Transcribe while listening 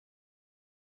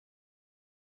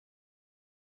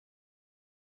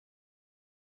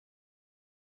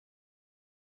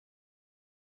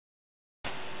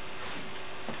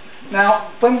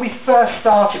Now, when we first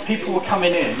started, people were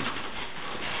coming in,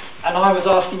 and I was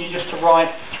asking you just to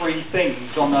write 3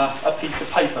 things on a piece of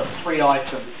paper, 3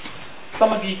 items.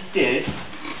 Some of you did.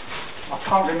 I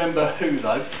can't remember who,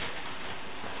 though.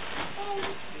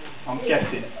 I'm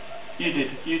guessing. You did.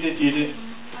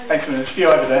 Excellent. There's a few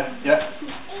over there. Yeah.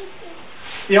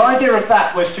 The idea of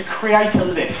that was to create a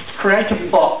list, create a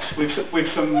box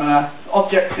with some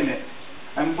objects in it.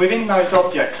 And within those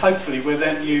objects, hopefully, we'll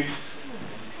then use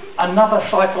another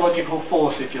psychological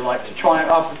force, if you like, to try. I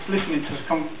was listening to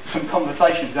some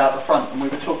conversations out the front, and we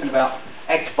were talking about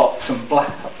Xbox and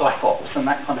Black Ops and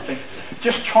that kind of thing.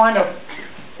 Just trying to,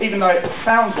 even though it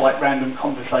sounds like random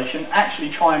conversation,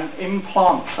 actually try and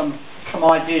implant some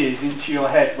ideas into your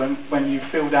head when you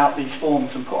filled out these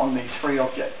forms and put on these 3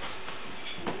 objects.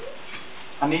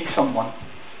 I need someone.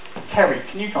 Terry,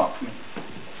 can you come up for me?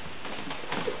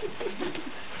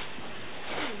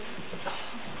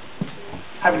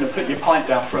 Having to put your pint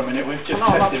down for a minute was just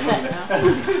testing, wasn't it?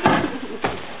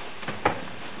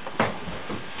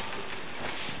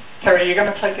 Terry, you're going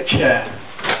to take a chair.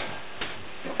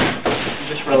 And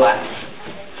just relax.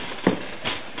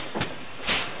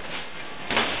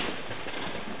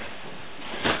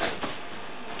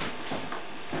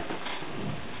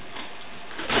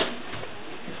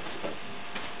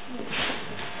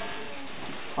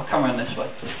 I'll come around this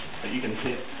way so you can see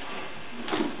it.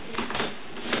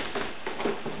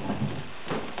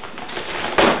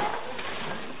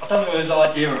 I don't know whose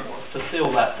idea it was to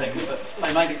seal that thing, but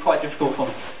they made it quite difficult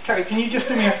for me. Terry, can you just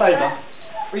do me a favour?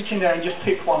 Reach in there and just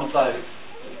pick one of those.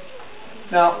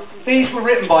 Now, these were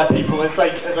written by people as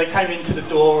they came into the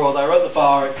door or they were at the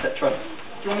bar, etc. Do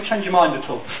you want to change your mind at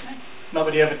all?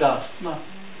 Nobody ever does? No.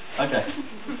 Okay.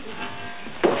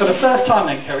 For the first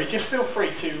time then, Terry, just feel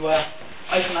free to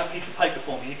open that piece of paper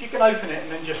for me. If you can open it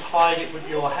and then just hide it with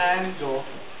your hands, or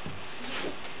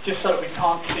just so that we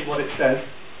can't see what it says.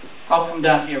 I'll come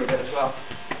down here a bit as well.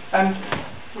 And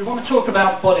we want to talk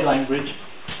about body language.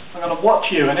 I'm going to watch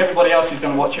you, and everybody else is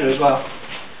going to watch you as well.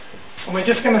 And we're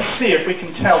just going to see if we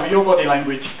can tell with your body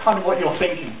language kind of what you're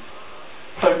thinking.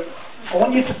 So I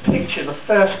want you to picture the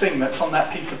first thing that's on that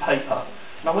piece of paper.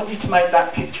 And I want you to make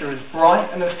that picture as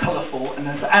bright and as colourful and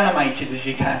as animated as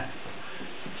you can.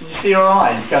 Can you see her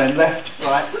eyes going left,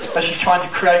 right, as she's trying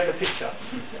to create the picture?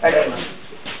 Excellent.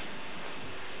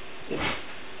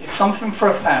 It's something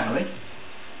for a family.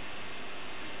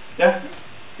 Yeah?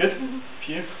 Good?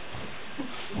 Phew.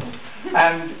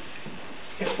 And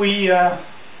if we...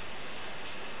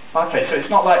 okay, so it's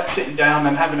not like sitting down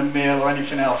and having a meal or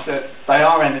anything else. They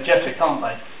are energetic, aren't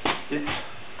they?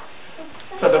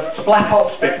 So the Black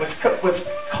Ops bit was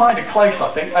kind of close,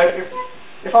 I think.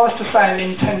 If I was to say a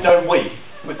Nintendo Wii,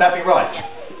 would that be right?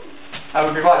 That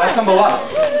would be right. That's number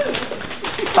 1.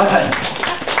 Okay.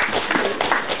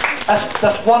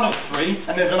 That's 1 of 3,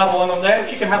 and there's another one on there.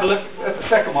 If you can have a look at the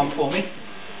second one for me.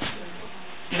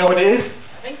 You know what it is?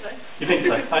 I think so. You think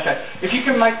so? Okay. If you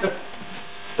can make the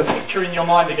picture in your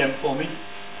mind again for me.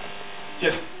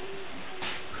 Just...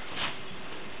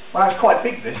 Well, it's quite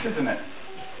big, this, isn't it?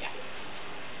 Yeah.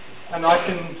 And I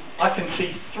can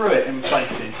see through it in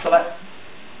places, so that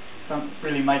doesn't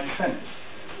really make sense.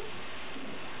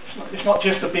 It's not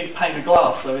just a big pane of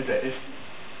glass, though, is it?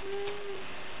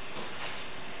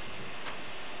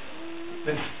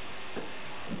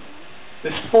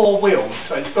 There's 4 wheels,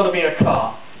 so it's got to be a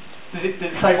car. Does it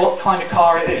say what kind of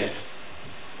car it is?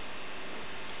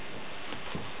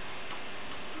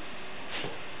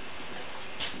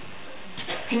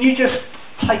 Can you just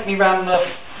take me round the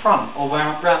front or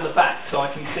round the back so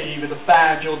I can see either the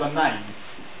badge or the name?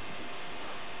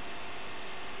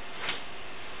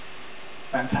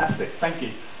 Fantastic, thank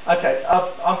you. Okay,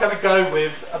 I'm going to go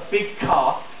with a big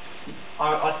car.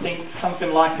 I think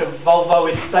something like a Volvo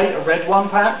Estate, a red one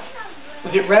perhaps.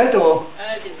 Was it red or?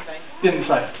 Didn't say. Didn't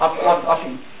say. I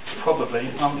think probably.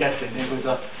 I'm guessing it was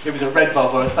a red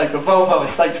Volvo Estate. But Volvo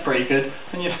Estate's pretty good,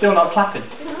 and you're still not clapping.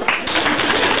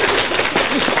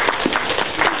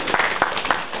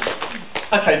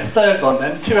 Okay, the third one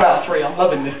then. 2 out of 3. I'm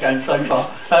loving this game so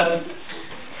far.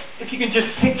 If you can just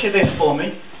picture this for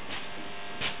me.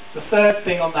 The third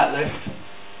thing on that list.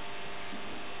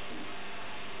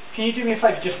 Can you do me a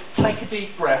favour? Just take a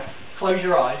deep breath, close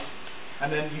your eyes,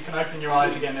 and then you can open your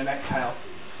eyes again and exhale.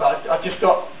 But I've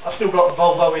still got the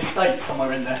Volvo Estate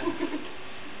somewhere in there.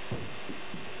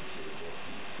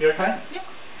 You okay? Yep.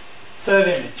 Third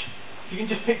image. If you can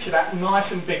just picture that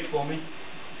nice and big for me.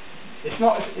 It's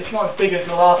not as big as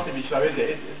the last image though, is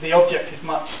it? The object is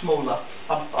much smaller.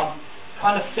 I'm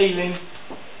kind of feeling.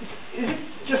 Is it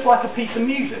just like a piece of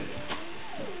music?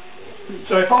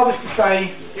 So if I was to say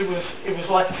it was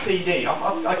like a CD,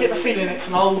 I get the feeling it's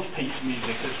an old piece of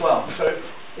music as well. So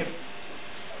if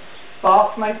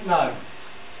Bach, maybe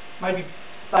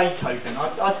Beethoven.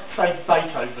 I'd say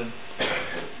Beethoven.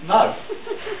 No,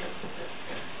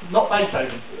 not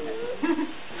Beethoven.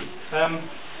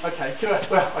 Okay,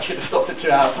 well, I should have stopped at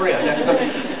 2 out of 3, I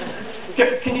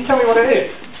guess. Can you tell me what it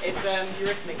is? It's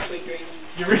Eurythmics, Sweet Dreams.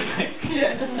 Eurythmics?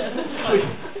 Yeah.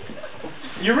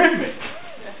 Eurythmics?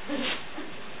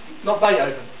 Not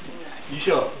Beethoven? No. You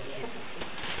sure?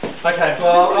 Okay,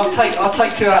 well, I'll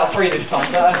take 2 out of 3 this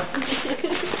time. But,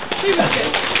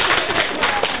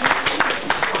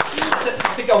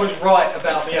 I think I was right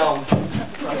about the old.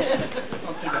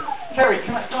 Kerry,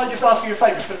 can I just ask you a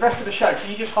favour? For the rest of the show, can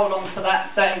you just hold on to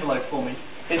that envelope for me?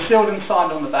 It's sealed and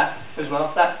signed on the back as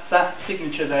well. That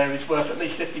signature there is worth at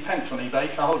least 50 pence on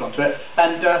eBay, so hold on to it.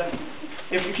 And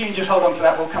if you can just hold on to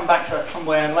that, we'll come back to it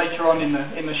somewhere later on in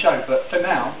the show. But for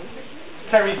now,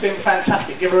 Kerry's been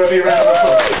fantastic. Give her a big round of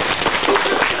applause.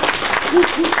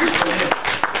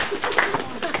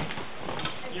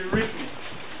 Eurythmics.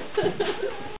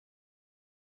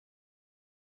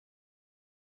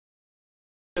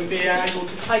 And being able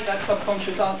to take that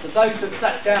subconscious answer. Those that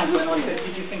sat down when I said,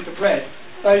 did you think of red?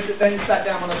 Those that then sat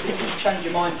down when I said, did you change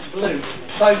your mind to blue?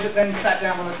 Those that then sat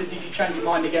down when I said, did you change your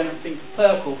mind again and think of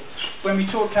purple? When we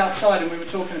talked outside and we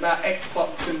were talking about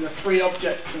Xbox and the 3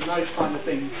 objects and those kind of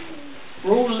things,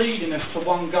 we're all leading us to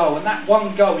one goal, and that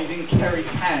one goal is in Kerry's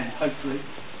hand, hopefully.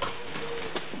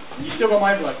 You still got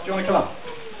my envelope. Do you want to come up?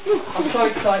 I'm so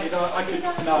excited, I could...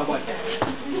 No, I won't.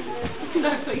 No,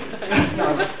 please don't.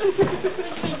 No.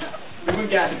 We wouldn't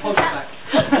get our deposit back.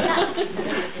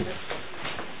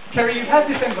 Kerry, you've had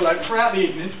this envelope throughout the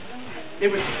evening. It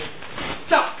was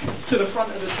stuck to the front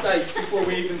of the stage before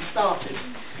we even started.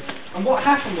 And what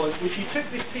happened was you took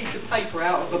this piece of paper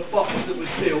out of the box that was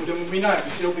sealed, and we know it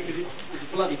was sealed because it was a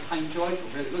bloody pain to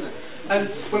open, really, wasn't it? And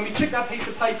when we took that piece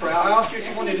of paper out, I asked you if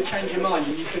you wanted to change your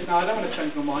mind, and you said, no, I don't want to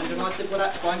change my mind. And I said, well,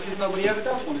 that's fine, because nobody ever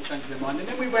does want to change their mind.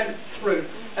 And then we went through,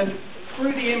 and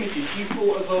through the images, you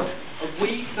thought of a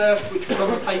we first, which was on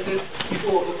the papers. You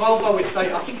thought of a Volvo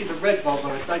estate. I think it's a red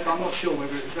Volvo estate, but I'm not sure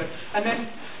whether it's red. And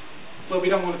then, well, we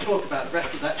don't want to talk about the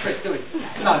rest of that trick, do we?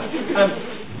 No.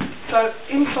 So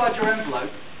inside your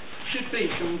envelope should be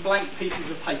some blank pieces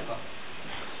of paper.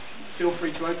 Feel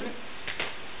free to open it.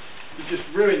 You just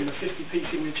ruined the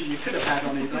 50p signature you could have had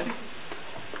on eBay.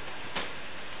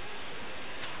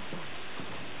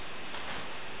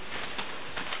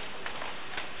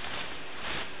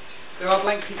 There are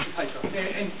blank pieces of paper,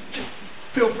 and just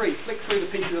feel free, flick through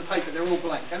the pieces of paper, they're all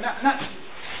blank. And that's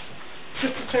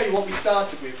just to tell you what we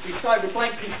started with. We started with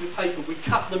blank pieces of paper, we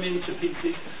cut them into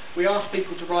pieces, we asked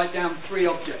people to write down 3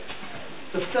 objects.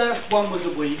 The first one was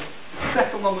a we, the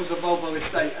second one was a Volvo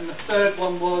estate, and the third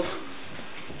one was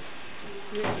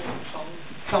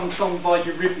some song by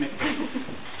Eurythmics.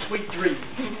 Sweet Dreams.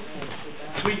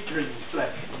 Sweet Dreams, bless.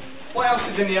 What else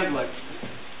is in the envelope?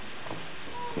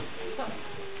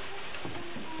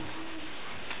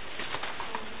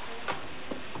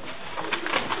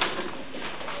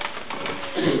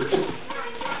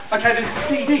 Okay, there's a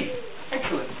CD.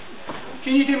 Excellent.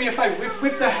 Can you do me a favour?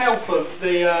 With the help of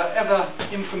the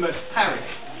ever-infamous Paris,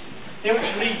 he'll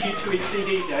lead you to his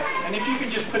CD deck, and if you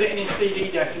can just put it in his CD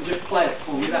deck and just play it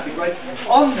for me, that'd be great.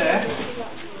 On there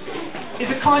is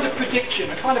a kind of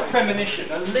prediction, a kind of premonition,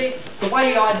 the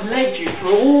way I led you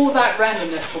through all that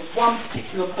randomness for one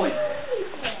particular point.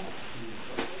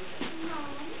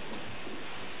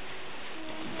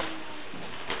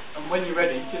 And when you're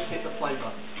ready, just hit the play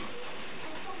button.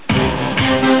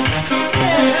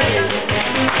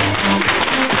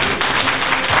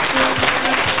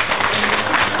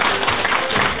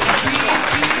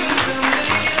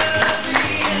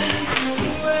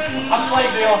 I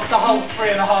played the whole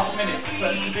 3.5 minutes,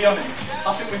 but to be honest,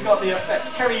 I think we've got the effect.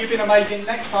 Kerry, you've been amazing.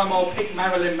 Next time I'll pick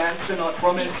Marilyn Manson, I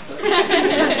promise. Take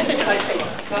it.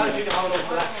 So you can hold on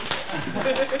to that.